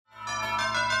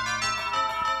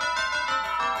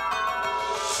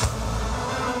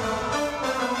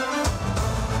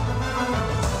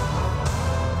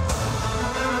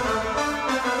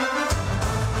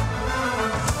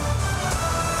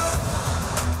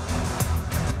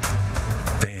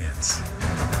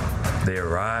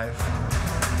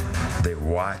drive, they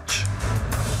watch,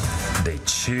 they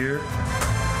cheer,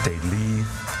 they leave,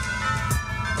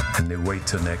 and they wait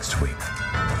till next week.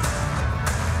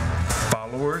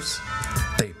 Followers,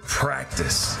 they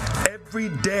practice every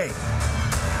day.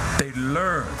 They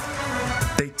learn.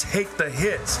 They take the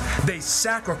hits. They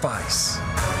sacrifice.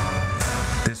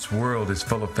 This world is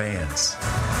full of fans.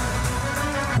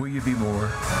 Will you be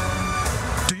more?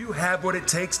 Do you have what it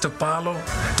takes to follow,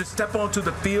 to step onto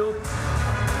the field?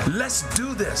 Let's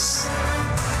do this.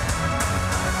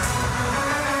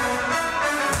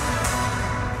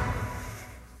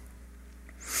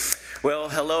 Well,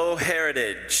 hello,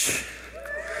 Heritage.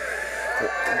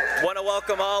 Want to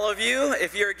welcome all of you.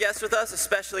 If you're a guest with us,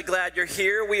 especially glad you're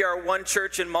here. We are one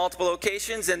church in multiple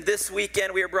locations, and this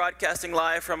weekend we are broadcasting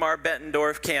live from our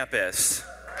Bettendorf campus.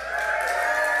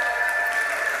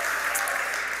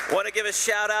 Want to give a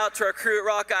shout out to our crew at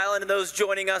Rock Island and those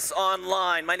joining us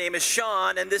online. My name is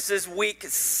Sean, and this is week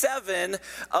 7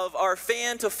 of our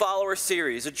Fan to Follower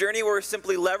series, a journey where we're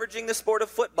simply leveraging the sport of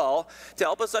football to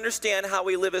help us understand how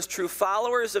we live as true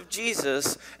followers of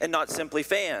Jesus and not simply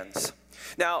fans.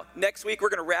 Now, next week we're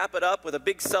going to wrap it up with a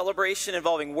big celebration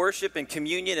involving worship and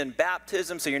communion and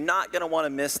baptism, so you're not going to want to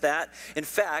miss that. In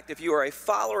fact, if you are a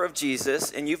follower of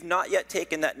Jesus and you've not yet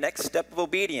taken that next step of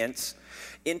obedience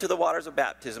into the waters of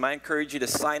baptism, I encourage you to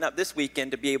sign up this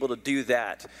weekend to be able to do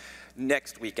that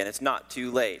next weekend. It's not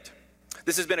too late.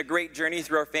 This has been a great journey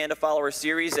through our Fan to Follower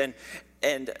series,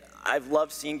 and I've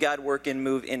loved seeing God work and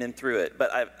move in and through it.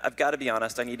 But I've got to be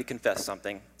honest, I need to confess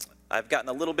something. I've gotten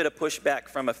a little bit of pushback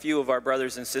from a few of our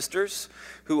brothers and sisters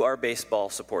who are baseball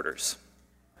supporters.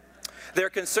 Their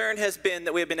concern has been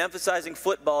that we have been emphasizing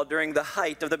football during the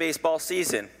height of the baseball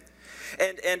season.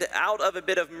 And out of a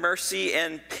bit of mercy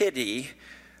and pity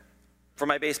for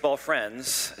my baseball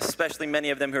friends, especially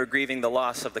many of them who are grieving the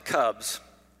loss of the Cubs,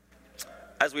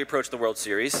 as we approach the World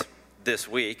Series this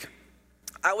week,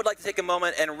 I would like to take a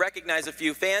moment and recognize a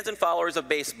few fans and followers of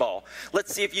baseball.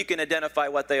 Let's see if you can identify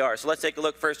what they are. So let's take a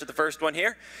look first at the first one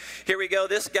here. Here we go.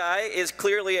 This guy is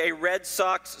clearly a Red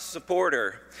Sox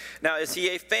supporter. Now, is he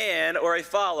a fan or a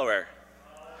follower?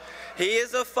 He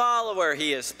is a follower.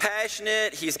 He is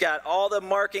passionate. He's got all the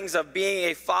markings of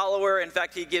being a follower. In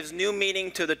fact, he gives new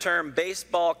meaning to the term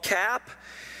baseball cap.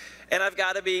 And I've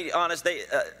got to be honest,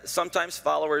 sometimes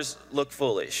followers look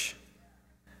foolish,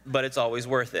 but it's always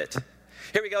worth it.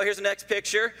 Here we go. Here's the next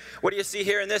picture. What do you see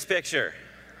here in this picture?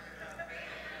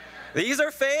 These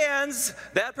are fans.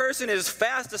 That person is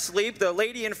fast asleep. The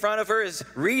lady in front of her is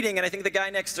reading, and I think the guy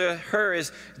next to her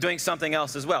is doing something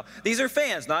else as well. These are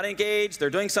fans, not engaged. They're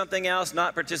doing something else,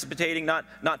 not participating, not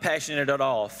passionate at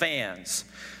all. Fans.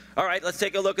 All right, let's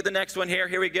take a look at the next one here.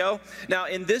 Here we go. Now,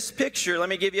 in this picture, let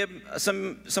me give you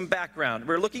some background.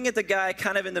 We're looking at the guy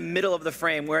kind of in the middle of the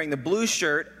frame wearing the blue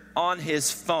shirt on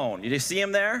his phone. You see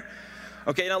him there?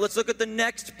 Okay, now let's look at the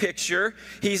next picture.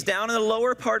 He's down in the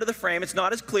lower part of the frame. It's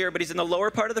not as clear, but he's in the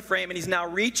lower part of the frame, and he's now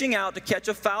reaching out to catch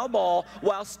a foul ball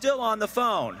while still on the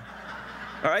phone.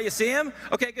 All right, you see him?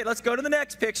 Okay, good. Let's go to the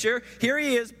next picture. Here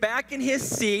he is back in his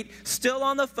seat, still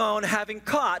on the phone, having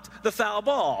caught the foul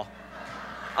ball.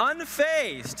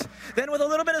 Unfazed. Then with a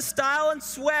little bit of style and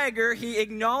swagger, he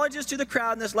acknowledges to the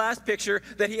crowd in this last picture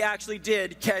that he actually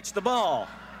did catch the ball.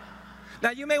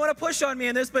 Now, you may want to push on me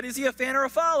in this, but is he a fan or a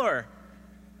follower?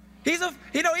 He's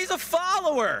a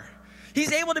follower.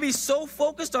 He's able to be so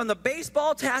focused on the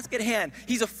baseball task at hand.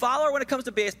 He's a follower when it comes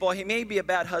to baseball. He may be a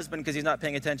bad husband because he's not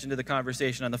paying attention to the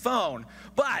conversation on the phone,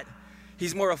 but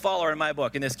he's more a follower in my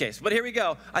book in this case. But here we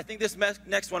go. I think this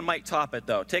next one might top it,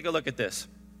 though. Take a look at this.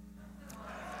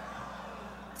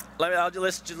 I'll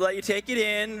just let you take it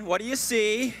in. What do you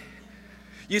see?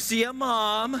 You see a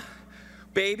mom,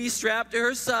 baby strapped to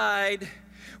her side,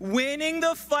 winning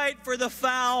the fight for the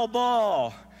foul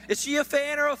ball. Is she a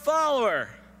fan or a follower?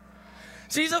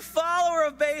 She's a follower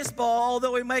of baseball,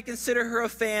 although we might consider her a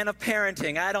fan of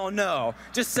parenting. I don't know.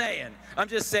 Just saying. I'm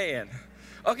just saying.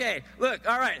 Okay, look,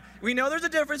 all right. We know there's a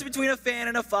difference between a fan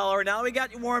and a follower. Now we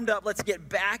got you warmed up. Let's get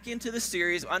back into the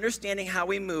series, understanding how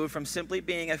we move from simply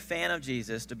being a fan of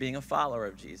Jesus to being a follower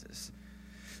of Jesus.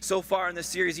 So far in this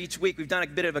series, each week, we've done a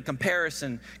bit of a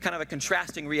comparison, kind of a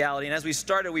contrasting reality. And as we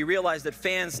started, we realized that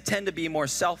fans tend to be more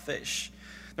selfish.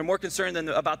 They're more concerned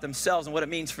about themselves and what it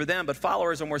means for them, but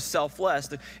followers are more selfless.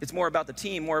 It's more about the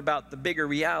team, more about the bigger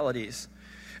realities.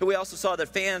 And we also saw that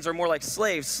fans are more like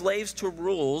slaves to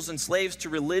rules and slaves to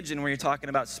religion when you're talking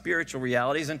about spiritual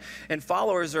realities. And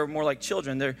followers are more like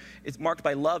children. It's marked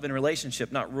by love and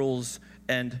relationship, not rules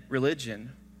and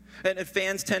religion. And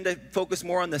fans tend to focus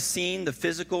more on the seen, the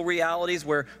physical realities,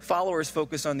 where followers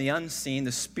focus on the unseen,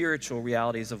 the spiritual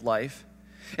realities of life.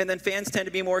 And then fans tend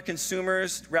to be more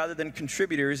consumers rather than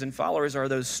contributors, and followers are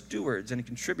those stewards and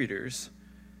contributors.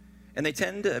 And they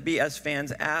tend to be, as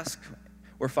fans ask,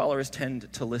 where followers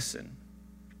tend to listen.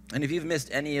 And if you've missed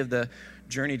any of the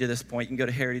journey to this point, you can go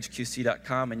to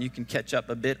heritageqc.com and you can catch up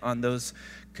a bit on those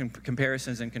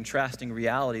comparisons and contrasting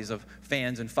realities of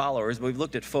fans and followers. But we've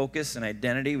looked at focus and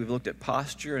identity, we've looked at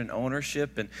posture and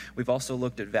ownership, and we've also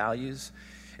looked at values.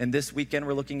 And this weekend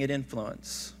we're looking at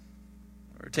influence.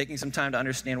 We're taking some time to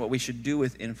understand what we should do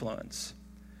with influence.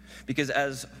 Because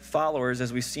as followers,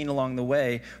 as we've seen along the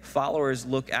way, followers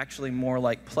look actually more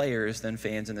like players than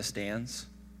fans in the stands.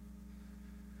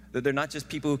 They're not just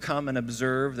people who come and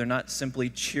observe. They're not simply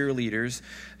cheerleaders.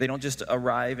 They don't just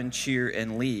arrive and cheer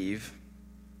and leave.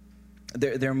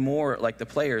 They're more like the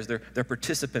players. They're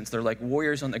participants. They're like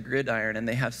warriors on the gridiron, and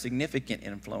they have significant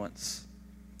influence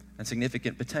and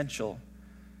significant potential.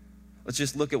 Let's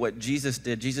just look at what Jesus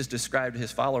did. Jesus described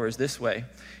his followers this way.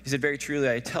 He said, "Very truly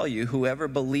I tell you, whoever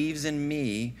believes in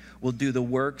me will do the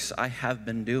works I have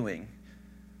been doing."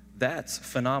 That's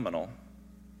phenomenal.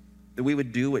 That we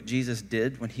would do what Jesus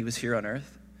did when he was here on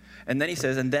earth. And then he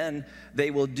says, and then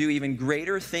they will do even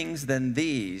greater things than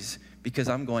these because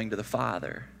I'm going to the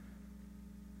Father.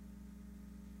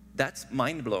 That's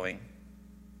mind-blowing.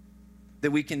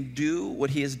 That we can do what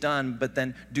he has done, but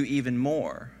then do even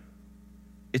more.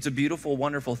 It's a beautiful,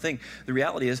 wonderful thing. The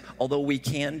reality is, although we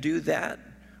can do that,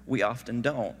 we often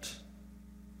don't.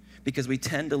 Because we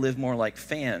tend to live more like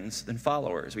fans than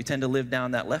followers. We tend to live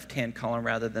down that left-hand column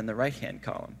rather than the right-hand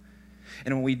column.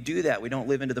 And when we do that, we don't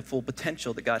live into the full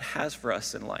potential that God has for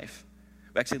us in life.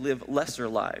 We actually live lesser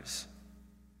lives.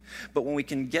 But when we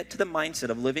can get to the mindset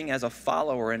of living as a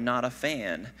follower and not a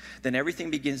fan, then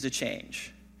everything begins to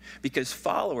change. Because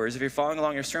followers, if you're following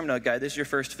along your sermon note guide, this is your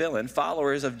first fill-in,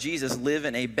 followers of Jesus live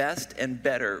in a best and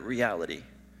better reality.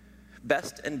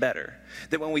 Best and better.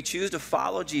 That when we choose to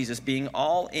follow Jesus, being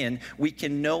all in, we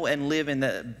can know and live in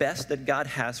the best that God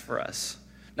has for us.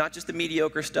 Not just the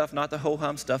mediocre stuff, not the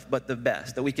ho-hum stuff, but the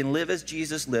best. That we can live as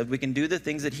Jesus lived, we can do the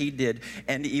things that he did,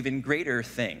 and even greater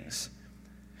things.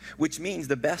 Which means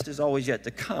the best is always yet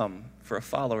to come for a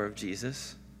follower of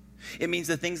Jesus. It means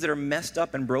the things that are messed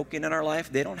up and broken in our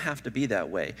life, they don't have to be that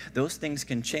way. Those things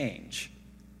can change.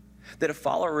 That a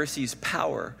follower receives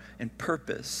power and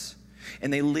purpose,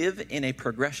 and they live in a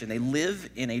progression. They live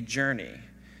in a journey.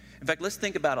 In fact, let's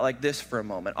think about it like this for a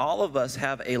moment. All of us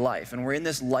have a life, and we're in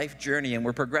this life journey, and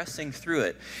we're progressing through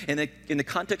it. In the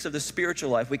context of the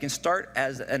spiritual life, we can start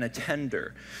as an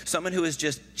attender, someone who is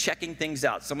just checking things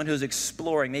out, someone who is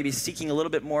exploring, maybe seeking a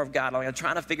little bit more of God. I'm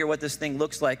trying to figure what this thing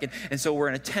looks like, and so we're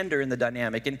an attender in the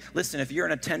dynamic. And listen, if you're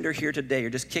an attender here today,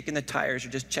 you're just kicking the tires,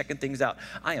 you're just checking things out,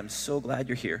 I am so glad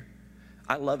you're here.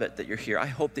 I love it that you're here. I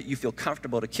hope that you feel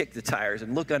comfortable to kick the tires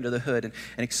and look under the hood and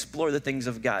explore the things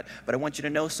of God. But I want you to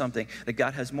know something, that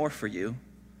God has more for you,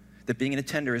 that being an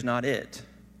attender is not it.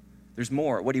 There's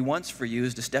more. What he wants for you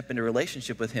is to step into a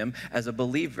relationship with him as a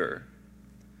believer.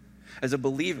 As a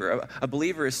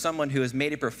believer is someone who has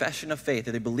made a profession of faith,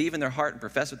 that they believe in their heart and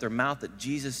profess with their mouth that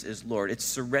Jesus is Lord. It's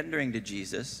surrendering to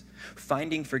Jesus,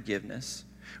 finding forgiveness,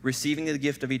 receiving the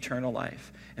gift of eternal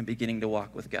life, and beginning to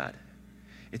walk with God.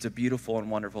 It's a beautiful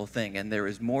and wonderful thing, and there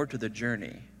is more to the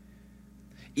journey,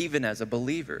 even as a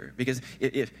believer. Because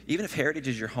even if Heritage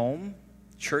is your home,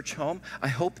 church home, I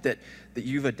hope that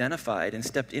you've identified and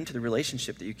stepped into the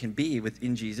relationship that you can be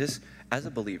within Jesus as a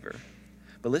believer.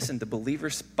 But listen, the believer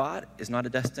spot is not a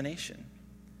destination.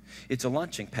 It's a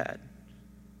launching pad.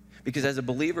 Because as a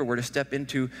believer, we're to step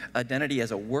into identity as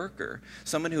a worker,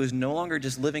 someone who is no longer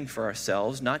just living for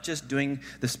ourselves, not just doing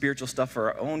the spiritual stuff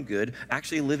for our own good,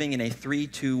 actually living in a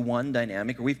 3-2-1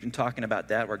 dynamic. We've been talking about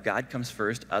that, where God comes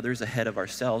first, others ahead of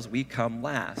ourselves, we come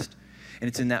last. And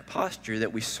it's in that posture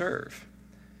that we serve.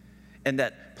 And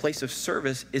that place of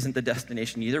service isn't the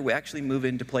destination either. We actually move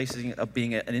into places of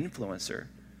being an influencer.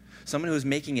 Someone who is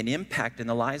making an impact in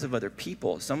the lives of other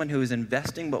people, someone who is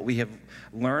investing what we have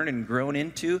learned and grown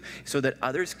into so that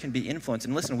others can be influenced.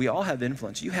 And listen, we all have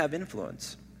influence. You have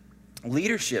influence.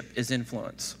 Leadership is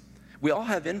influence. We all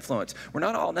have influence. We're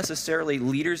not all necessarily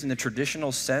leaders in the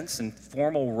traditional sense and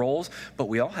formal roles, but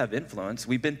we all have influence.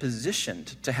 We've been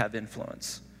positioned to have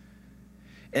influence.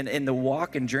 And in the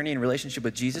walk and journey and relationship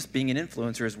with Jesus, being an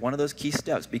influencer is one of those key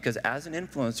steps, because as an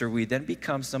influencer, we then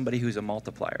become somebody who's a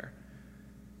multiplier.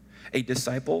 A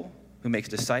disciple who makes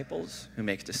disciples, who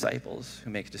makes disciples, who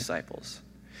makes disciples.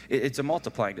 It's a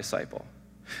multiplying disciple.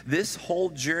 This whole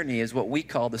journey is what we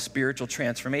call the spiritual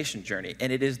transformation journey,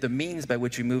 and it is the means by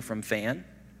which we move from fan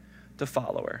to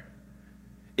follower.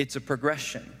 It's a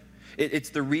progression. It's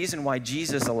the reason why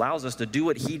Jesus allows us to do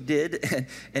what he did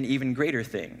and even greater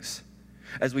things.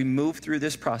 as we move through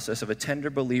this process of a tender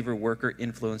believer, worker,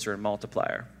 influencer, and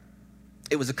multiplier.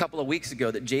 It was a couple of weeks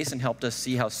ago that Jason helped us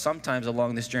see how sometimes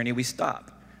along this journey we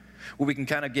stop, where we can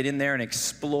kind of get in there and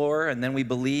explore, and then we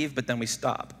believe, but then we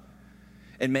stop.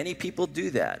 And many people do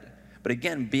that. But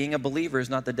again, being a believer is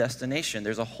not the destination.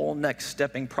 There's a whole next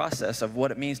stepping process of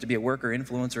what it means to be a worker,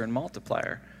 influencer, and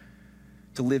multiplier,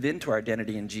 to live into our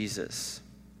identity in Jesus.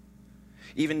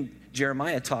 Even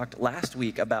Jeremiah talked last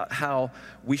week about how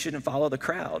we shouldn't follow the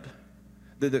crowd.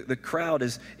 The crowd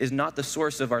is not the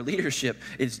source of our leadership.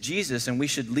 It's Jesus, and we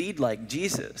should lead like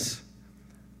Jesus.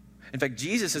 In fact,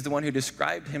 Jesus is the one who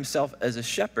described himself as a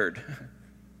shepherd.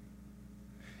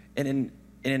 And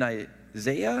in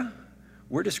Isaiah,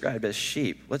 we're described as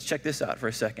sheep. Let's check this out for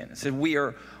a second. It said,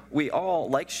 we all,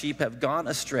 like sheep, have gone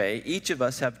astray. Each of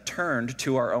us have turned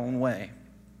to our own way.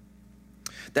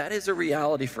 That is a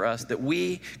reality for us, that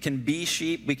we can be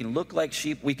sheep, we can look like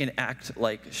sheep, we can act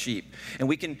like sheep. And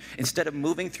we can, instead of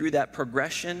moving through that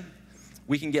progression,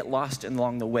 we can get lost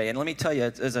along the way. And let me tell you,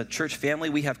 as a church family,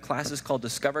 we have classes called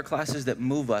Discover classes that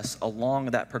move us along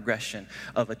that progression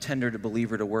of a tender to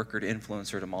believer to worker to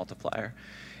influencer to multiplier.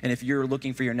 And if you're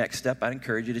looking for your next step, I'd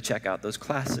encourage you to check out those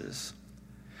classes.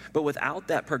 But without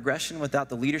that progression, without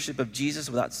the leadership of Jesus,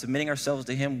 without submitting ourselves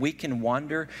to him, we can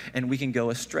wander and we can go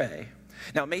astray.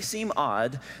 Now, it may seem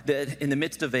odd that in the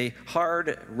midst of a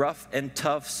hard, rough, and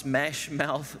tough,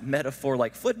 smash-mouth metaphor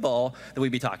like football, that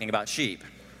we'd be talking about sheep.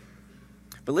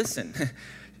 But listen,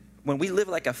 when we live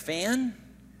like a fan,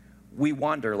 we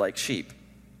wander like sheep.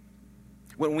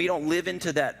 When we don't live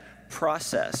into that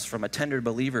process from a tender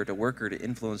believer to worker to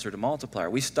influencer to multiplier,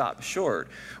 we stop short.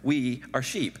 We are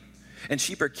sheep. And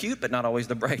sheep are cute, but not always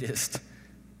the brightest.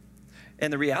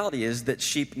 And the reality is that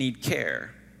sheep need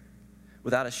care.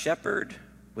 Without a shepherd,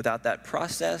 without that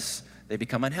process, they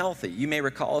become unhealthy. You may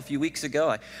recall a few weeks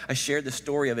ago, I shared the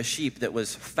story of a sheep that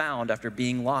was found after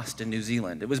being lost in New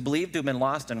Zealand. It was believed to have been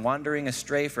lost and wandering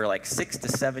astray for like 6 to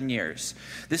 7 years.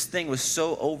 This thing was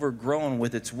so overgrown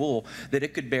with its wool that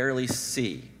it could barely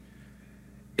see.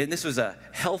 And this was a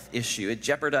health issue. It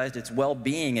jeopardized its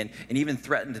well-being and even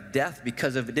threatened death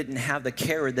because it didn't have the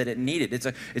care that it needed.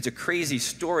 It's a crazy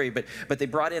story, but they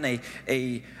brought in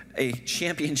a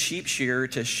champion sheep shearer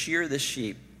to shear the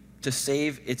sheep to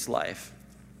save its life.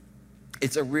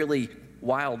 It's a really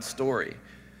wild story,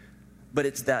 but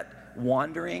it's that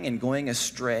wandering and going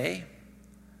astray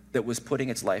that was putting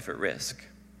its life at risk.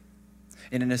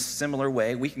 And in a similar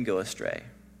way, we can go astray.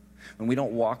 When we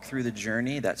don't walk through the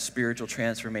journey, that spiritual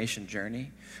transformation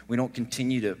journey, we don't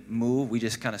continue to move, we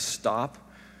just kind of stop,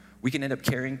 we can end up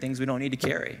carrying things we don't need to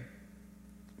carry.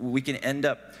 We can end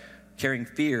up carrying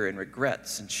fear and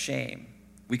regrets and shame.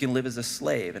 We can live as a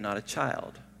slave and not a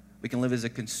child. We can live as a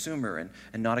consumer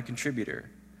and not a contributor.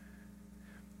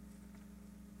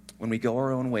 When we go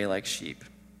our own way like sheep.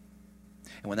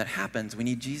 And when that happens, we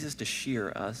need Jesus to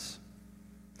shear us.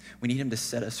 We need him to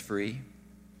set us free.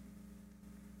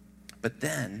 But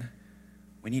then,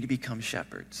 we need to become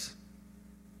shepherds.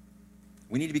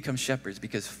 We need to become shepherds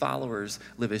because followers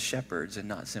live as shepherds and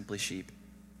not simply sheep.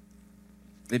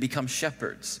 They become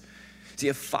shepherds. See,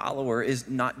 a follower is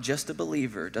not just a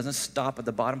believer. It doesn't stop at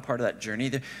the bottom part of that journey.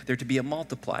 They're to be a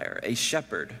multiplier, a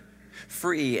shepherd,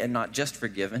 free and not just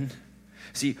forgiven.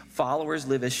 See, followers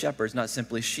live as shepherds, not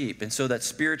simply sheep. And so that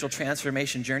spiritual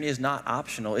transformation journey is not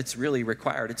optional. It's really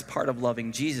required. It's part of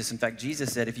loving Jesus. In fact,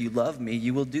 Jesus said, if you love me,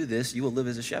 you will do this. You will live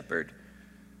as a shepherd.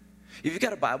 If you've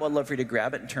got a Bible, I'd love for you to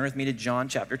grab it and turn with me to John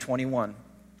chapter 21.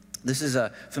 This is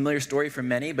a familiar story for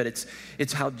many, but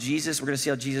it's how Jesus, we're going to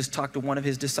see how Jesus talked to one of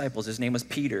his disciples. His name was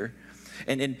Peter.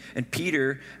 And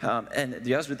Peter and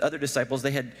the other disciples,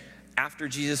 they had, after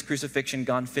Jesus' crucifixion,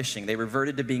 gone fishing. They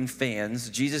reverted to being fans.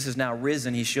 Jesus is now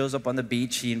risen. He shows up on the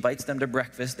beach. He invites them to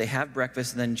breakfast. They have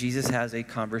breakfast, and then Jesus has a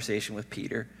conversation with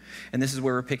Peter. And this is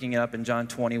where we're picking it up in John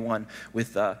 21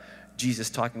 with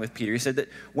Jesus talking with Peter. He said that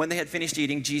when they had finished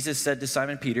eating, Jesus said to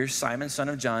Simon Peter, Simon, son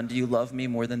of John, do you love me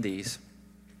more than these?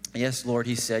 Yes, Lord,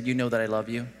 he said, you know that I love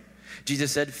you.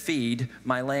 Jesus said, feed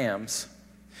my lambs.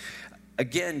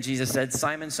 Again, Jesus said,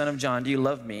 Simon, son of John, do you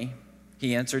love me?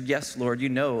 He answered, yes, Lord, you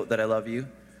know that I love you.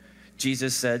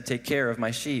 Jesus said, take care of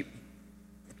my sheep.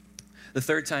 The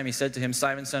third time he said to him,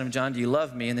 Simon, son of John, do you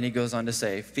love me? And then he goes on to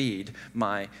say, feed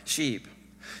my sheep.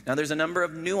 Now, there's a number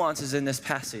of nuances in this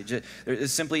passage.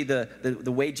 It's simply the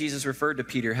way Jesus referred to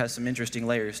Peter has some interesting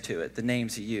layers to it, the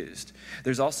names he used.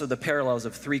 There's also the parallels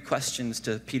of 3 questions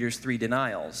to Peter's 3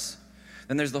 denials.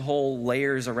 Then there's the whole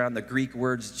layers around the Greek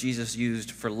words Jesus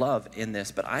used for love in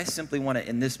this. But I simply want to,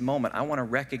 in this moment, I want to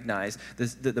recognize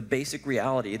the basic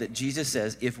reality that Jesus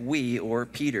says if we, or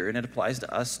Peter, and it applies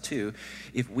to us too,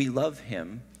 if we love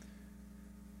him,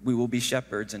 we will be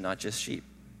shepherds and not just sheep.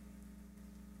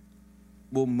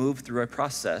 We'll move through a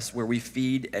process where we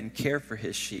feed and care for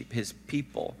his sheep, his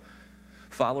people.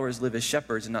 Followers live as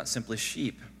shepherds and not simply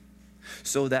sheep.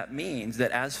 So that means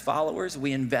that as followers,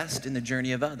 we invest in the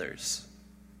journey of others.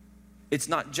 It's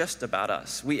not just about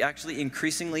us. We actually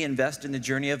increasingly invest in the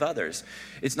journey of others.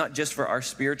 It's not just for our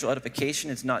spiritual edification.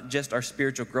 It's not just our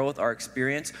spiritual growth, our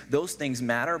experience. Those things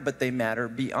matter, but they matter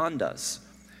beyond us.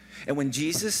 And when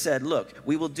Jesus said, look,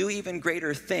 we will do even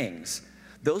greater things,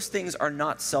 those things are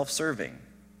not self-serving.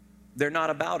 They're not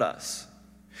about us.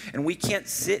 And we can't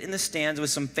sit in the stands with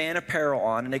some fan apparel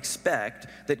on and expect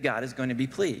that God is going to be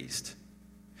pleased.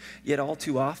 Yet all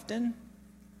too often,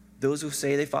 those who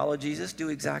say they follow Jesus do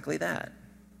exactly that.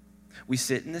 We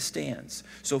sit in the stands,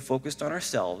 so focused on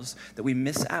ourselves that we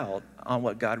miss out on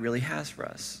what God really has for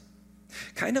us.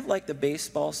 Kind of like the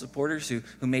baseball supporters who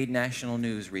made national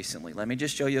news recently. Let me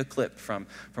just show you a clip from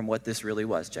what this really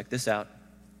was. Check this out.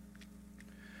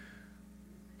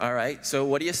 All right, so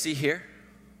what do you see here?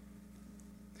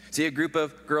 See a group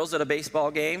of girls at a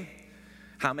baseball game?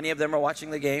 How many of them are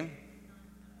watching the game?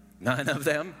 None of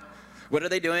them. What are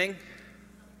they doing?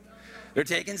 They're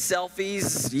taking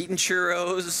selfies, eating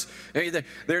churros.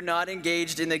 They're not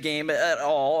engaged in the game at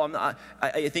all.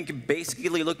 I think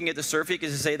basically looking at the survey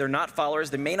is to say they're not followers.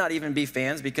 They may not even be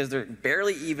fans because they're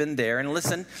barely even there. And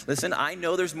listen, I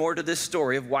know there's more to this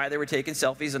story of why they were taking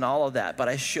selfies and all of that, but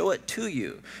I show it to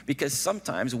you because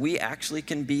sometimes we actually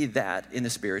can be that in the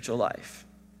spiritual life,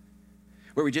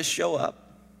 where we just show up,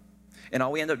 and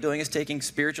all we end up doing is taking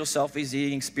spiritual selfies,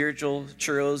 eating spiritual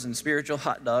churros and spiritual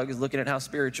hot dogs, looking at how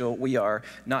spiritual we are,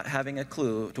 not having a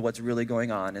clue to what's really going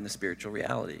on in the spiritual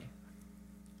reality.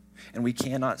 And we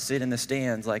cannot sit in the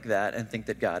stands like that and think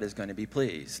that God is going to be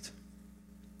pleased.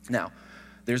 Now,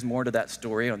 there's more to that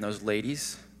story on those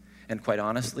ladies. And quite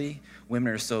honestly,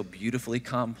 women are so beautifully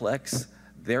complex.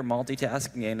 They're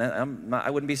multitasking, and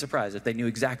I wouldn't be surprised if they knew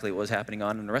exactly what was happening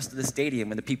on in the rest of the stadium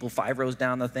when the people 5 rows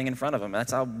down the thing in front of them.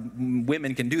 That's how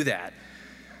women can do that.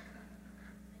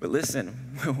 But listen,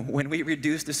 when we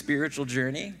reduce the spiritual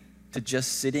journey to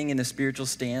just sitting in the spiritual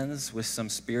stands with some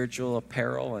spiritual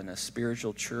apparel and a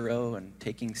spiritual churro and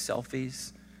taking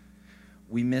selfies,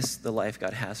 we miss the life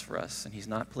God has for us, and he's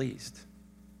not pleased.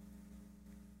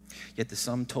 Yet the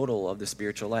sum total of the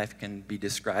spiritual life can be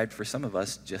described for some of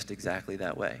us just exactly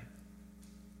that way,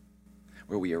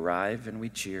 where we arrive and we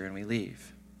cheer and we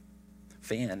leave.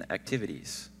 Fan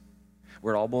activities,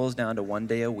 where it all boils down to one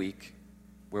day a week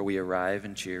where we arrive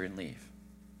and cheer and leave.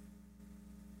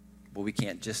 But we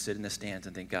can't just sit in the stands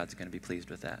and think God's going to be pleased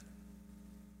with that.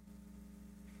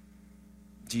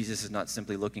 Jesus is not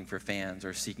simply looking for fans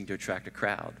or seeking to attract a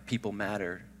crowd. People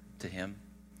matter to him.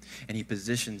 And he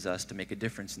positions us to make a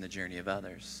difference in the journey of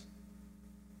others.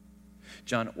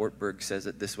 John Ortberg says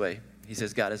it this way. He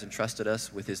says, God has entrusted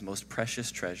us with his most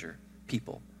precious treasure,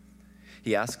 people.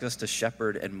 He asks us to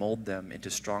shepherd and mold them into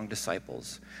strong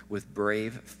disciples with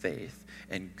brave faith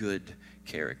and good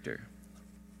character.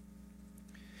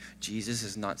 Jesus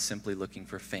is not simply looking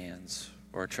for fans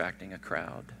or attracting a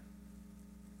crowd.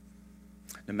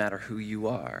 No matter who you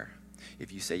are,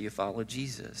 if you say you follow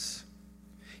Jesus,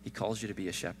 he calls you to be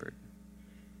a shepherd,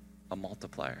 a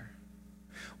multiplier,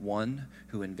 one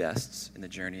who invests in the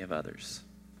journey of others.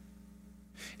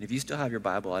 And if you still have your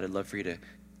Bible, I'd love for you to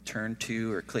turn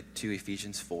to or click to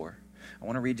Ephesians 4. I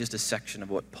want to read just a section of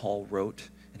what Paul wrote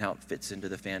and how it fits into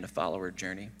the fan to follower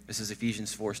journey. This is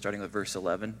Ephesians 4, starting with verse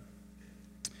 11.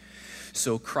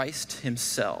 So Christ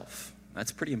himself,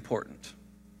 that's pretty important.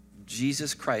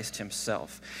 Jesus Christ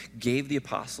himself gave the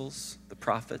apostles, the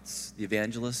prophets, the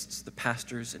evangelists, the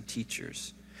pastors, and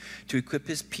teachers to equip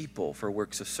his people for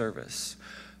works of service,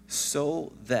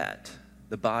 so that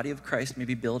the body of Christ may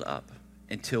be built up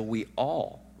until we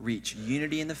all reach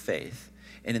unity in the faith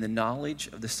and in the knowledge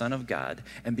of the Son of God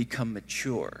and become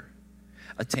mature,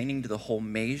 attaining to the whole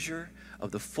measure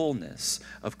of the fullness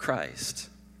of Christ.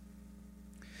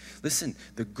 Listen,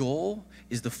 the goal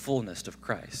is the fullness of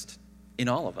Christ in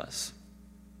all of us.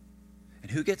 And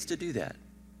who gets to do that?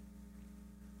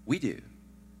 We do.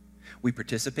 We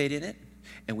participate in it,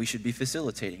 and we should be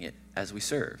facilitating it as we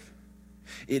serve.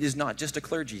 It is not just a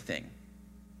clergy thing.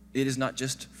 It is not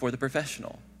just for the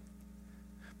professional.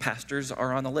 Pastors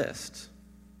are on the list,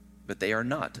 but they are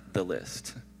not the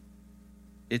list.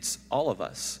 It's all of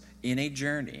us in a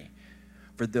journey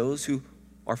for those who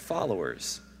are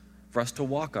followers, for us to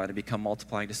walk on and become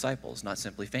multiplying disciples, not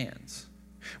simply fans,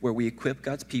 where we equip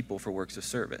God's people for works of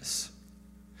service.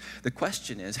 The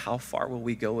question is, how far will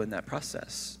we go in that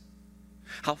process?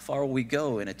 How far will we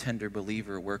go in a tender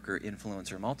believer, worker,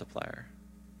 influencer, multiplier?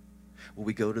 Will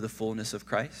we go to the fullness of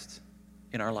Christ?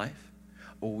 in our life,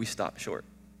 or will we stop short?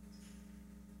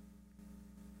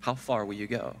 How far will you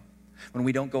go? When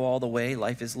we don't go all the way,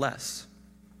 life is less.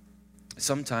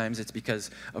 Sometimes it's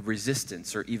because of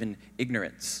resistance or even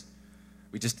ignorance.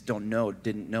 We just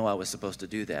didn't know I was supposed to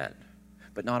do that.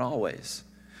 But not always.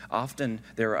 Often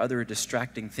there are other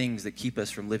distracting things that keep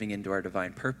us from living into our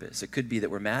divine purpose. It could be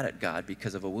that we're mad at God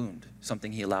because of a wound,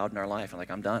 something he allowed in our life. I'm like,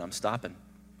 I'm done, I'm stopping.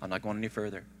 I'm not going any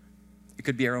further. It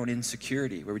could be our own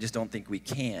insecurity, where we just don't think we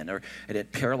can, or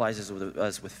it paralyzes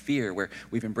us with fear, where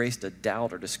we've embraced a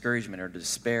doubt or discouragement or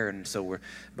despair, and so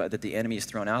that the enemy is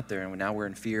thrown out there, and now we're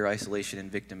in fear, isolation,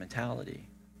 and victim mentality.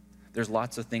 There's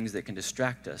lots of things that can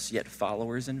distract us, yet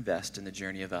followers invest in the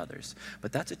journey of others.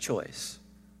 But that's a choice.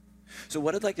 So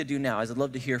what I'd like to do now is I'd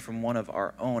love to hear from one of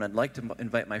our own. I'd like to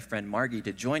invite my friend Margie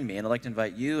to join me, and I'd like to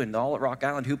invite you and all at Rock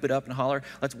Island, hoop it up and holler.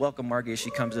 Let's welcome Margie as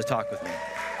she comes to talk with me.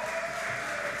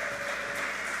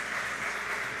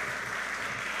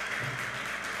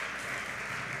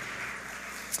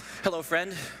 Hello,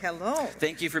 friend. Hello.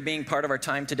 Thank you for being part of our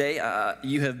time today.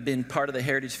 You have been part of the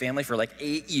Heritage family for like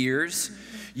 8 years.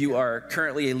 You are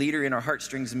currently a leader in our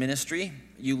Heartstrings ministry.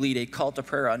 You lead a call to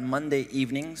prayer on Monday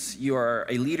evenings. You are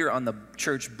a leader on the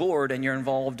church board, and you're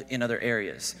involved in other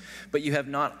areas. But you have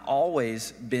not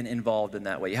always been involved in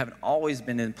that way. You haven't always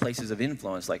been in places of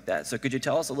influence like that. So could you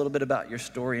tell us a little bit about your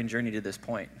story and journey to this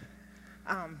point?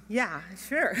 Yeah,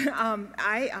 sure. When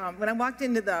I walked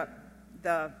into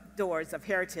the doors of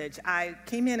Heritage, I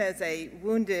came in as a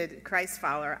wounded Christ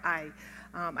follower.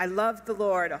 I loved the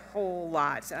Lord a whole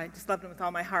lot. I just loved him with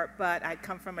all my heart, but I'd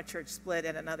come from a church split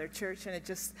at another church, and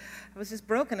I was just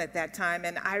broken at that time,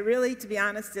 and I really, to be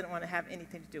honest, didn't want to have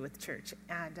anything to do with church.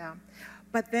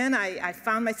 But then I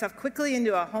found myself quickly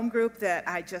into a home group that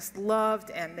I just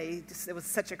loved, and it was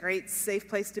such a great, safe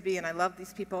place to be, and I loved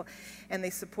these people, and they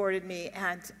supported me.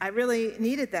 And I really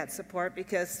needed that support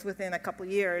because within a couple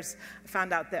years, I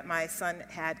found out that my son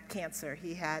had cancer.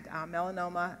 He had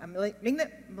melanoma, a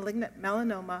malignant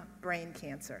melanoma brain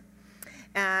cancer.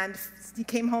 And he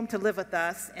came home to live with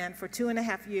us, and for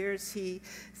 2.5 years, he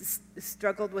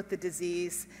struggled with the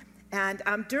disease. And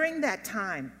during that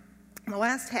time, the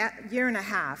last year and a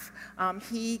half,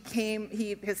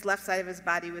 his left side of his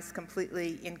body was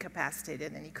completely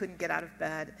incapacitated, and he couldn't get out of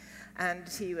bed. And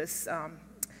he was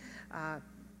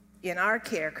in our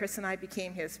care. Chris and I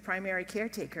became his primary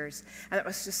caretakers, and it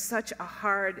was just such a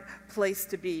hard place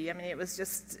to be. I mean, it was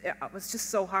just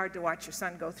so hard to watch your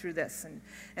son go through this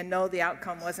and know the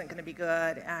outcome wasn't going to be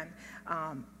good.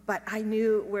 But I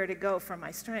knew where to go for my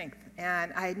strength,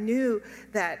 and I knew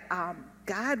that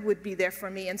God would be there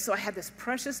for me. And so I had this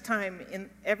precious time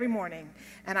every morning,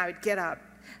 and I would get up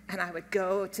and I would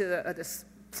go to this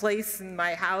place in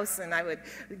my house, and I would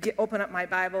open up my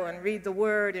Bible and read the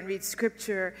Word and read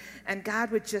Scripture, and God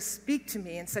would just speak to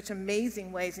me in such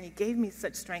amazing ways, and he gave me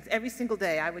such strength. Every single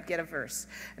day I would get a verse,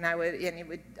 and he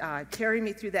would carry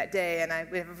me through that day, and I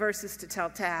would have verses to tell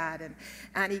Tad,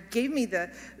 and he gave me the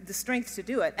strength to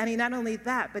do it. And he not only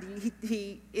that, but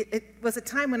it was a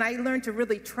time when I learned to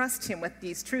really trust him with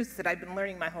these truths that I've been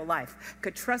learning my whole life.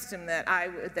 Could trust him that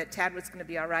Tad was going to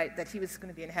be all right, that he was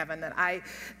going to be in heaven, that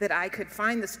I could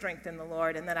find the strength in the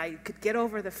Lord, and that I could get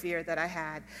over the fear that I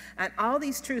had. And all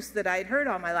these truths that I had heard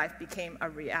all my life became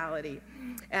a reality.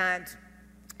 And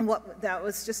that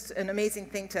was just an amazing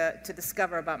thing to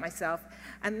discover about myself.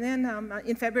 And then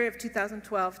in February of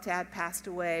 2012, Tad passed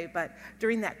away. But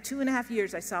during that 2.5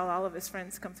 years, I saw all of his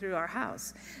friends come through our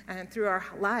house and through our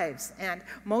lives. And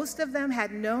most of them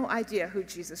had no idea who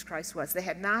Jesus Christ was. They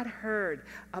had not heard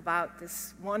about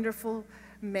this wonderful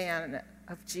man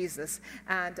of Jesus.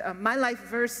 And my life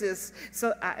verse is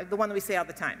the one that we say all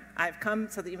the time. I've come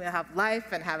so that you may have life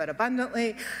and have it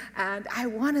abundantly. And I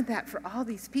wanted that for all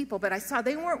these people, but I saw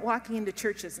they weren't walking into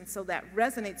churches, and so that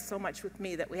resonates so much with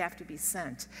me that we have to be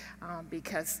sent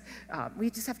because we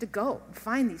just have to go and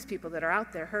find these people that are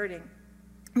out there hurting.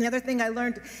 And the other thing I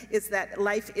learned is that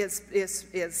life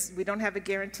is we don't have a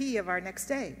guarantee of our next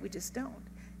day. We just don't.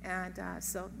 And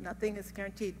so nothing is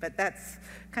guaranteed, but that's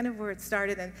kind of where it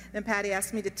started. And then Patty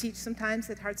asked me to teach sometimes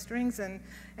at Heartstrings, and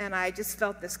I just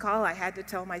felt this call. I had to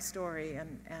tell my story,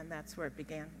 and that's where it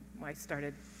began, where I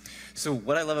started. So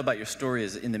what I love about your story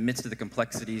is in the midst of the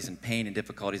complexities and pain and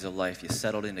difficulties of life, you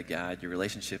settled into God, your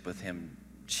relationship with him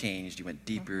changed, you went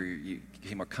deeper, you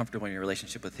became more comfortable in your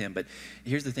relationship with him. But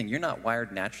here's the thing, you're not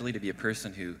wired naturally to be a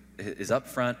person who is up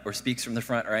front or speaks from the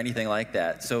front or anything like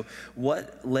that. So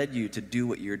what led you to do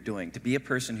what you're doing, to be a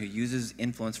person who uses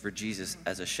influence for Jesus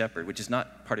as a shepherd, which is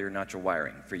not part of your natural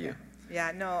wiring for you?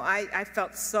 Yeah, no, I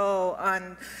felt so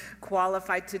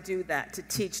unqualified to do that, to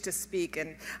teach, to speak,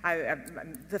 and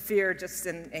the fear just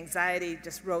and anxiety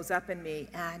just rose up in me,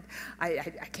 and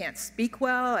I can't speak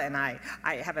well, and I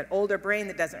have an older brain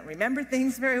that doesn't remember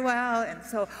things very well, and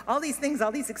so all these things,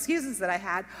 all these excuses that I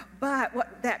had, but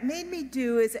what that made me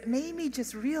do is it made me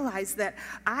just realize that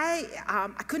I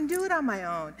couldn't do it on my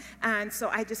own, and so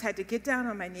I just had to get down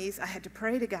on my knees. I had to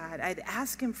pray to God. I had to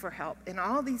ask him for help in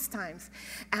all these times,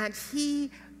 and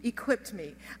he equipped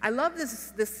me. I love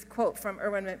this quote from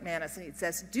Erwin McManus, and it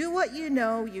says, "Do what you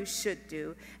know you should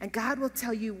do, and God will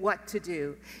tell you what to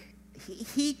do.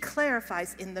 He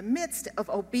clarifies in the midst of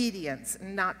obedience,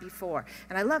 not before."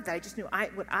 And I love that. I just knew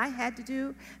what I had to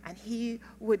do, and he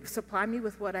would supply me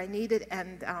with what I needed,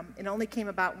 and it only came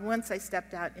about once I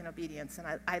stepped out in obedience,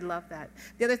 and I love that.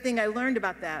 The other thing I learned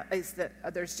about that is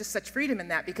that there's just such freedom in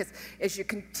that, because as you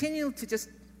continue to just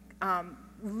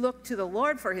look to the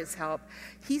Lord for his help,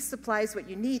 he supplies what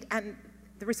you need, and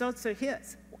the results are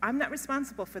his. I'm not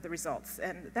responsible for the results,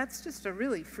 and that's just a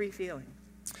really free feeling.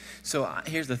 So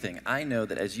here's the thing. I know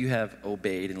that as you have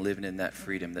obeyed and lived in that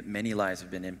freedom, that many lives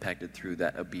have been impacted through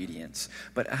that obedience.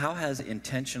 But how has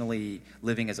intentionally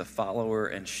living as a follower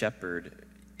and shepherd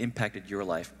impacted your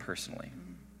life personally?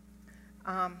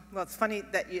 Well, it's funny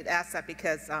that you'd ask that,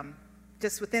 because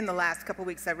just within the last couple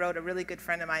weeks, I wrote a really good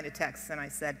friend of mine a text, and I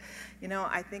said, you know,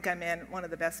 I think I'm in one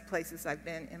of the best places I've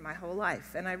been in my whole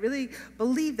life. And I really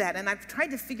believe that, and I've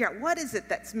tried to figure out what is it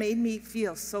that's made me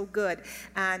feel so good.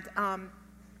 And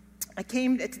I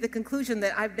came to the conclusion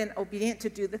that I've been obedient to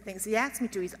do the things he asked me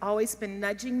to. He's always been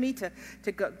nudging me to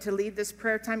lead this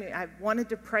prayer time. I wanted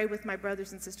to pray with my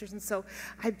brothers and sisters, and so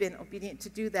I've been obedient to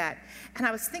do that. And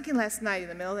I was thinking last night, in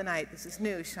the middle of the night, this is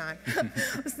new, Sean.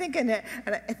 I was thinking that,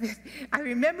 and I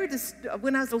remember this,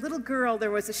 when I was a little girl,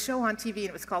 there was a show on TV, and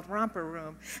it was called Romper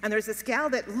Room. And there was this gal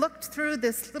that looked through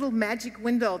this little magic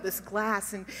window, this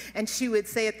glass, and she would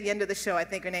say at the end of the show, I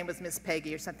think her name was Miss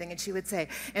Peggy or something, and she would say,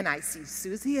 "And I see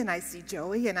Susie, and I see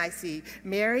Joey, and I see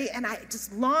Mary," and I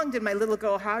just longed in my little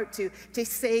girl heart to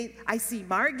say, "I see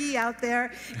Margie out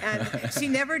there," and she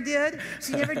never did.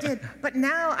 She never did. But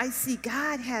now I see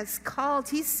God has called.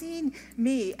 He's seen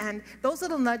me, and those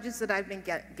little nudges that I've been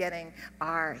getting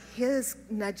are his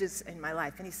nudges in my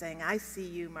life, and he's saying, "I see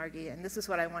you, Margie, and this is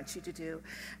what I want you to do."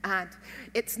 And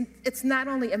it's not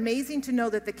only amazing to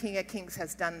know that the King of Kings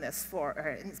has done this for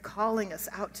her and is calling us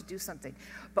out to do something,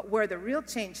 but where the real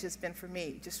change has been for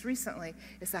me just recently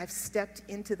is I've stepped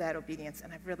into that obedience,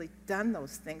 and I've really done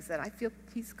those things that I feel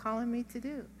he's calling me to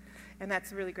do. And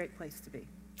that's a really great place to be.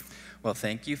 Well,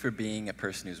 thank you for being a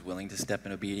person who's willing to step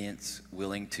in obedience,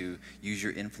 willing to use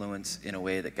your influence in a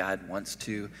way that God wants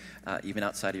to, even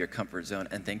outside of your comfort zone.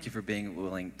 And thank you for being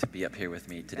willing to be up here with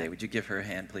me today. Would you give her a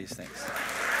hand, please? Thanks.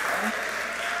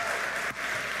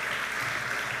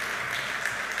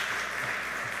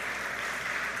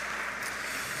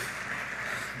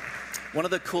 One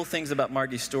of the cool things about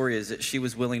Margie's story is that she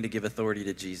was willing to give authority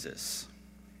to Jesus.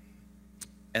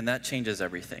 And that changes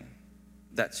everything.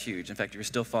 That's huge. In fact, if you're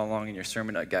still following along in your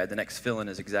sermon note guide, the next fill-in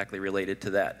is exactly related to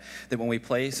that. That where we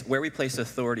place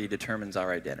authority determines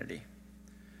our identity.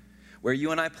 Where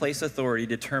you and I place authority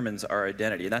determines our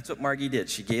identity. And that's what Margie did.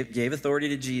 She gave authority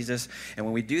to Jesus, and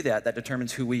when we do that, that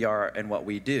determines who we are and what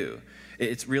we do.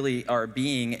 It's really our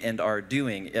being and our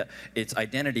doing. It's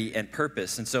identity and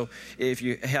purpose. And so if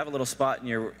you have a little spot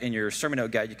in your sermon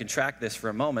note guide, you can track this for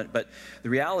a moment. But the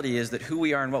reality is that who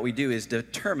we are and what we do is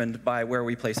determined by where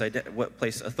we place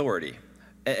authority.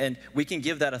 And we can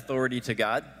give that authority to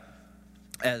God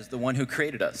as the one who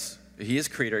created us. He is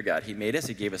creator God. He made us.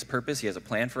 He gave us purpose. He has a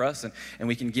plan for us, and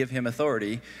we can give him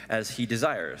authority as he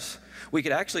desires. We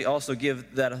could actually also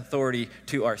give that authority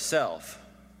to ourselves.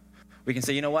 We can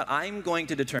say, you know what? I'm going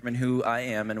to determine who I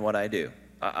am and what I do.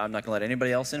 I'm not going to let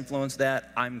anybody else influence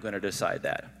that. I'm going to decide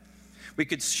that. We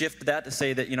could shift that to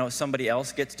say that, you know, somebody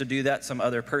else gets to do that, some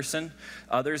other person.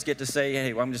 Others get to say,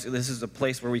 hey, well, this is a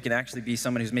place where we can actually be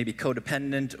someone who's maybe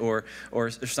codependent or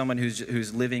someone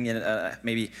who's living in a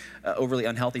maybe overly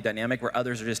unhealthy dynamic where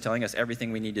others are just telling us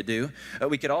everything we need to do.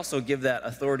 We could also give that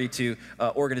authority to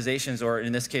organizations, or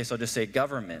in this case, I'll just say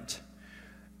government.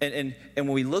 And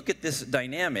when we look at this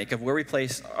dynamic of where we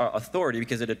place our authority,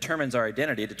 because it determines our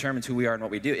identity, it determines who we are and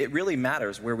what we do, it really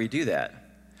matters where we do that.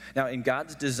 Now, in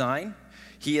God's design,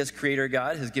 he as creator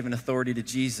God has given authority to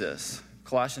Jesus.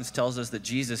 Colossians tells us that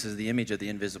Jesus is the image of the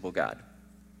invisible God.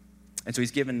 And so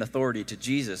he's given authority to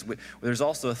Jesus. There's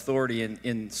also authority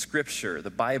in Scripture,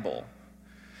 the Bible.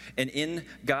 And in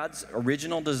God's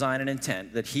original design and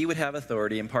intent, that he would have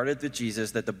authority imparted through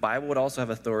Jesus, that the Bible would also have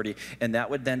authority, and that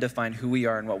would then define who we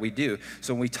are and what we do.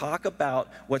 So when we talk about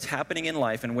what's happening in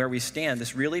life and where we stand,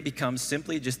 this really becomes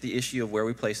simply just the issue of where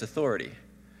we place authority.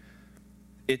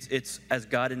 It's as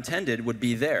God intended would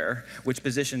be there, which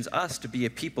positions us to be a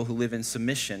people who live in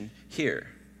submission here.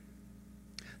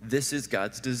 This is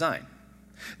God's design.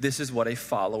 This is what a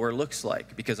follower looks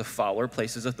like, because a follower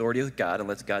places authority with God and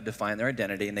lets God define their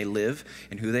identity, and they live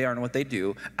in who they are and what they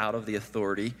do out of the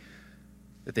authority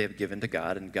that they have given to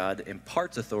God, and God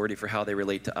imparts authority for how they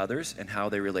relate to others and how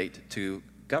they relate to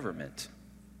government.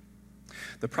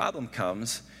 The problem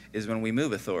comes is when we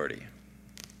move authority.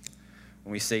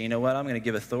 When we say, you know what, I'm going to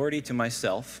give authority to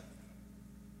myself.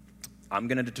 I'm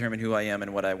going to determine who I am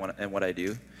and what I want and what I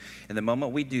do. And the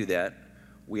moment we do that,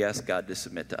 we ask God to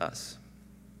submit to us.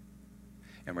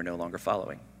 And we're no longer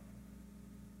following.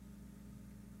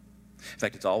 In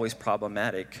fact, it's always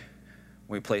problematic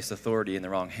when we place authority in the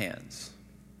wrong hands.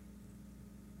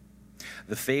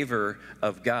 The favor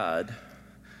of God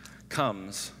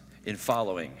comes in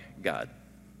following God.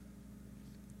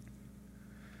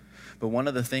 But one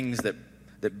of the things that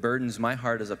burdens my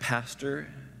heart as a pastor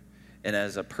and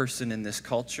as a person in this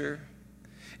culture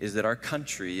is that our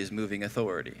country is moving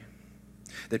authority,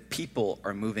 that people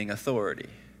are moving authority.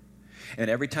 And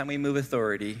every time we move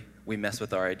authority, we mess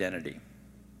with our identity.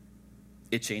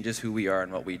 It changes who we are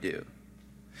and what we do.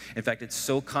 In fact, it's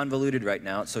so convoluted right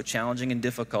now, it's so challenging and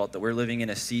difficult that we're living in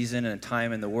a season and a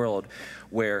time in the world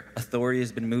where authority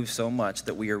has been moved so much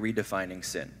that we are redefining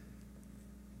sin.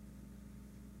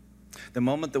 The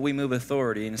moment that we move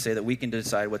authority and say that we can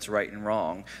decide what's right and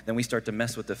wrong, then we start to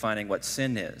mess with defining what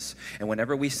sin is. And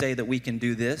whenever we say that we can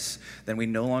do this, then we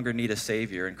no longer need a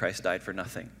Savior, and Christ died for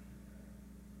nothing.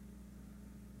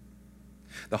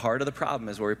 The heart of the problem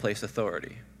is where we place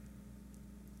authority.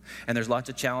 And there's lots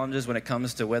of challenges when it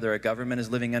comes to whether a government is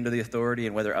living under the authority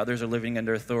and whether others are living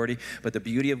under authority. But the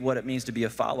beauty of what it means to be a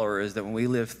follower is that when we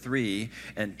live 3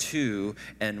 and 2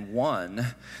 and 1,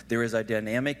 there is a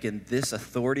dynamic in this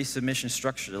authority submission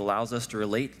structure that allows us to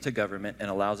relate to government and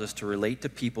allows us to relate to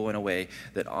people in a way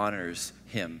that honors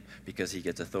him because he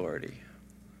gets authority.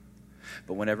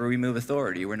 But whenever we move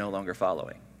authority, we're no longer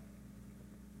following.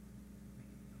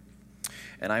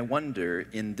 And I wonder,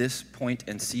 in this point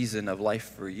and season of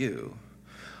life for you,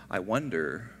 I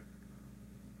wonder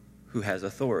who has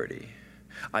authority.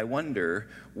 I wonder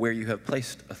where you have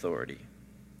placed authority.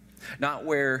 Not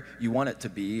where you want it to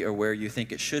be or where you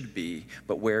think it should be,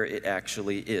 but where it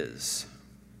actually is.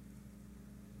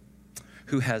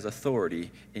 Who has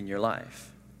authority in your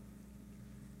life?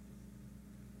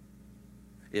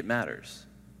 It matters.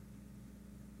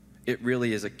 It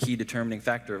really is a key determining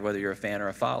factor of whether you're a fan or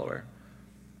a follower.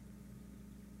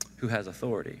 Who has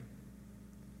authority?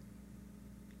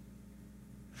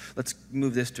 Let's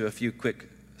move this to a few quick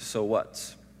so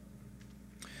whats.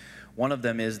 One of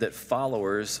them is that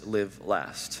followers live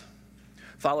last.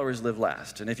 Followers live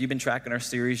last. And if you've been tracking our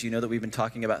series, you know that we've been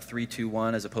talking about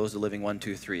 3-2-1 as opposed to living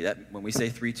 1-2-3. That when we say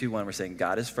 3-2-1, we're saying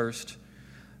God is first,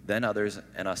 then others,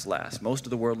 and us last. Most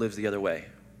of the world lives the other way.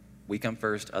 We come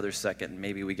first, others second, and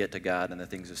maybe we get to God and the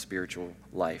things of spiritual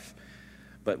life.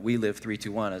 But we live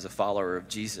 3-2-1 as a follower of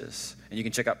Jesus. And you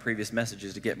can check out previous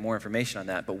messages to get more information on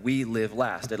that. But we live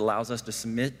last. It allows us to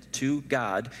submit to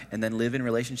God and then live in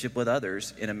relationship with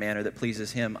others in a manner that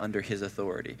pleases him under his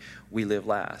authority. We live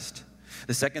last.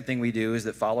 The second thing we do is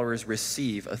that followers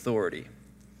receive authority.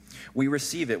 We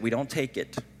receive it. We don't take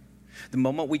it. The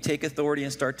moment we take authority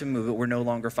and start to move it, we're no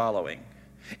longer following.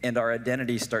 And our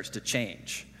identity starts to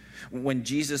change. When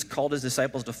Jesus called his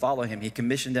disciples to follow him, he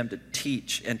commissioned them to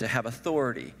teach and to have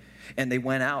authority. And they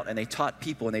went out and they taught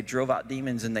people and they drove out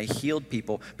demons and they healed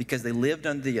people because they lived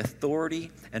under the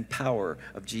authority and power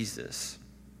of Jesus.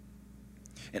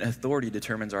 And authority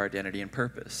determines our identity and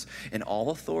purpose. And all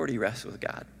authority rests with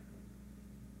God.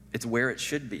 It's where it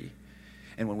should be.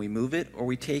 And when we move it or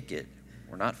we take it,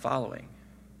 we're not following.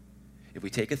 If we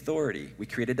take authority, we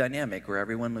create a dynamic where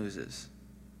everyone loses.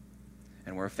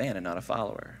 And we're a fan and not a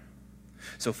follower.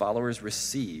 So followers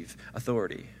receive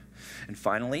authority. And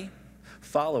finally,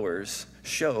 followers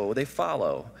they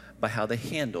follow by how they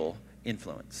handle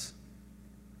influence.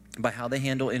 By how they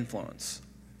handle influence.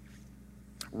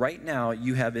 Right now,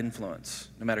 you have influence.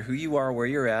 No matter who you are, where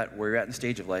you're at in the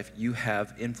stage of life, you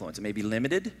have influence. It may be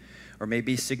limited or may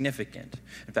be significant.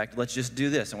 In fact, let's just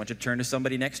do this. I want you to turn to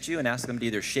somebody next to you and ask them to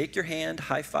either shake your hand,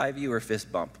 high five you, or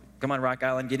fist bump. Come on, Rock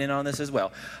Island, get in on this as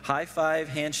well. High five,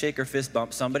 handshake, or fist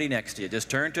bump somebody next to you. Just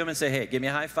turn to them and say, hey, give me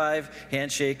a high five,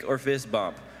 handshake, or fist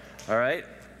bump. All right?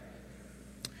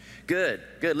 Good.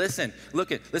 Listen,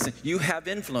 listen, you have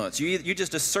influence. You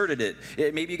just asserted it.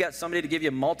 Maybe you got somebody to give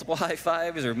you multiple high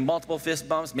fives or multiple fist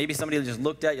bumps. Maybe somebody just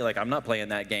looked at you like, I'm not playing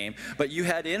that game. But you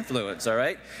had influence, all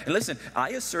right? And listen, I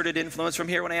asserted influence from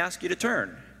here when I asked you to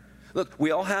turn. Look,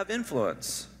 we all have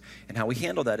influence, and how we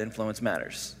handle that influence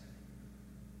matters.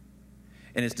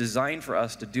 And it's designed for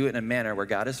us to do it in a manner where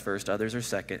God is first, others are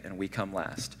second, and we come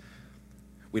last.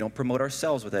 We don't promote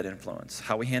ourselves with that influence.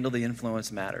 How we handle the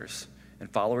influence matters. And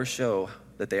followers show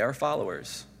that they are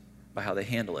followers by how they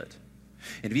handle it.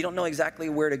 And if you don't know exactly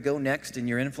where to go next in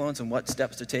your influence and what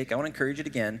steps to take, I want to encourage you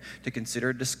again to consider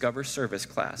a Discover Service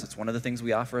class. It's one of the things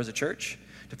we offer as a church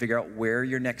to figure out where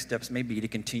your next steps may be to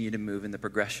continue to move in the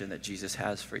progression that Jesus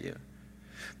has for you.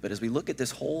 But as we look at this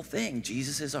whole thing,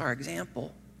 Jesus is our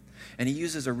example. And he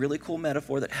uses a really cool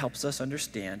metaphor that helps us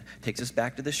understand, takes us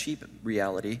back to the sheep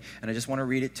reality, and I just want to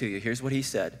read it to you. Here's what he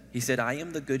said. He said, I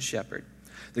am the good shepherd.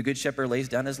 The good shepherd lays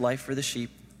down his life for the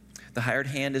sheep. The hired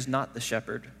hand is not the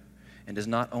shepherd and does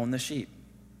not own the sheep.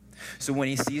 So when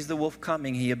he sees the wolf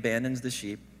coming, he abandons the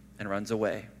sheep and runs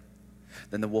away.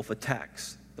 Then the wolf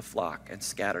attacks the flock and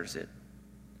scatters it.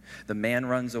 The man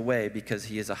runs away because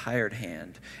he is a hired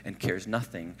hand and cares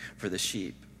nothing for the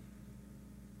sheep.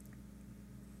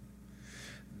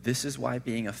 This is why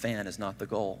being a fan is not the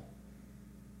goal.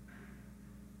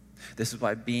 This is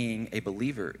why being a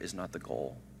believer is not the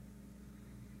goal.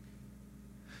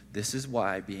 This is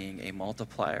why being a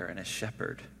multiplier and a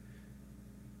shepherd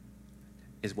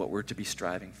is what we're to be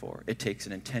striving for. It takes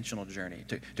an intentional journey.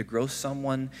 To grow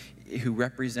someone who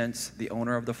represents the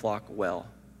owner of the flock well,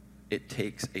 it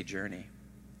takes a journey.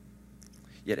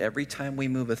 Yet every time we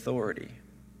move authority,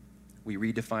 we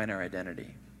redefine our identity,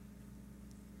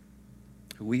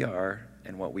 who we are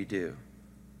and what we do.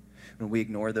 When we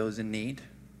ignore those in need,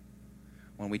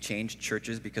 when we change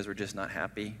churches because we're just not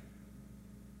happy,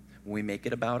 when we make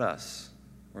it about us,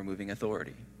 we're moving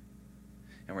authority.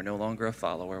 And we're no longer a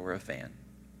follower, we're a fan.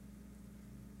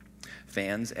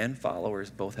 Fans and followers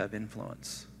both have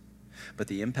influence, but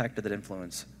the impact of that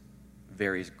influence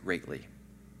varies greatly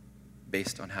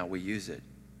based on how we use it.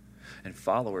 And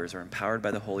followers are empowered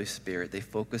by the Holy Spirit. They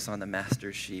focus on the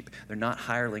master's sheep. They're not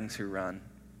hirelings who run.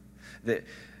 They're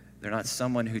not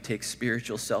someone who takes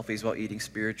spiritual selfies while eating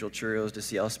spiritual churros to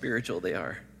see how spiritual they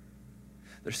are.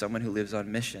 They're someone who lives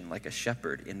on mission like a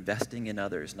shepherd, investing in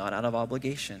others, not out of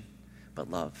obligation, but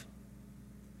love.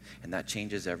 And that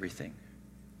changes everything.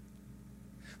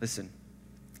 Listen,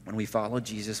 when we follow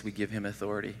Jesus, we give him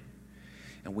authority.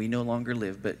 And we no longer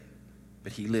live, but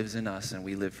he lives in us, and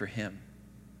we live for him.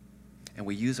 And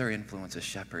we use our influence as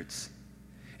shepherds.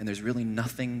 And there's really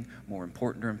nothing more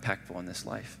important or impactful in this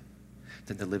life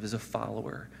than to live as a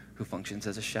follower who functions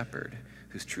as a shepherd,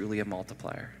 who's truly a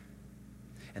multiplier.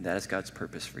 And that is God's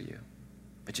purpose for you.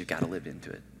 But you've got to live into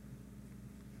it.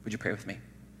 Would you pray with me?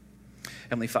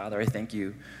 Heavenly Father, I thank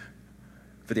you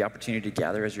for the opportunity to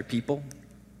gather as your people,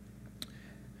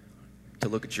 to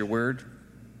look at your word,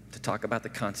 to talk about the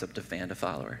concept of fan to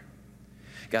follower.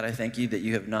 God, I thank you that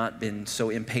you have not been so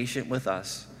impatient with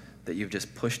us that you've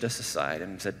just pushed us aside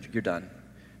and said, you're done,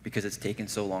 because it's taken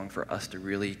so long for us to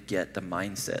really get the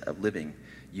mindset of living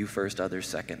you first, others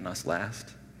second, and us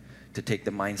last. To take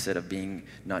the mindset of being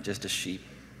not just a sheep,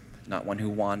 not one who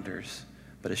wanders,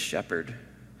 but a shepherd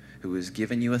who has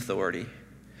given you authority,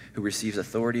 who receives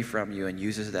authority from you and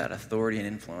uses that authority and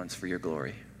influence for your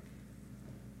glory.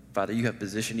 Father, you have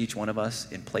positioned each one of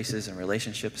us in places and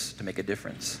relationships to make a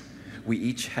difference. We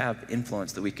each have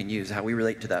influence that we can use. How we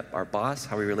relate to our boss,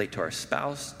 how we relate to our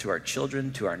spouse, to our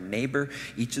children, to our neighbor.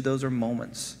 Each of those are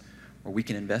moments where we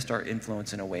can invest our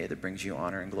influence in a way that brings you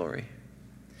honor and glory.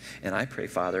 And I pray,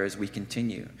 Father, as we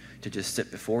continue to just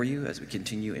sit before you, as we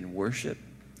continue in worship,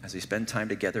 as we spend time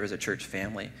together as a church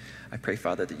family, I pray,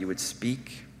 Father, that you would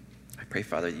speak. I pray,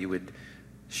 Father, that you would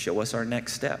show us our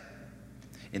next step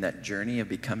in that journey of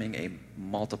becoming a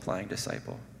multiplying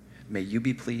disciple. May you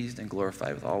be pleased and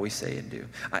glorified with all we say and do.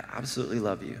 I absolutely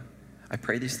love you. I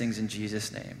pray these things in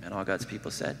Jesus' name. And all God's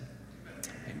people said,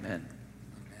 amen.